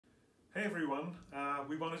Hey everyone,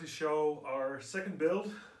 we wanted to show our second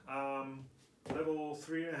build, level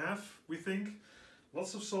 3.5 we think.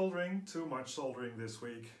 Lots of soldering, too much soldering this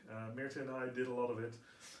week. Mirte and I did a lot of it.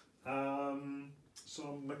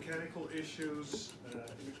 Some mechanical issues,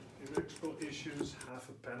 electrical issues, half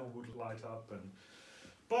a panel would light up.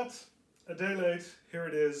 But a day late, here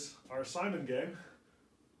it is, our Simon game,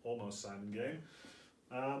 almost Simon game.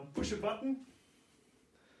 Push a button.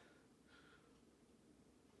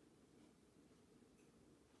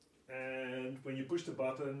 And when you push the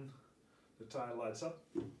button, the tile lights up.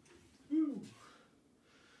 Woo.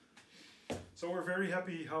 So we're very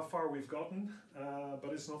happy how far we've gotten,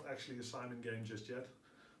 but it's not actually a Simon game just yet.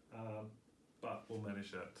 But we'll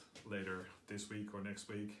manage that later this week or next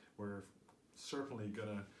week. We're certainly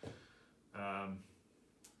gonna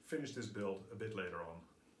finish this build a bit later on.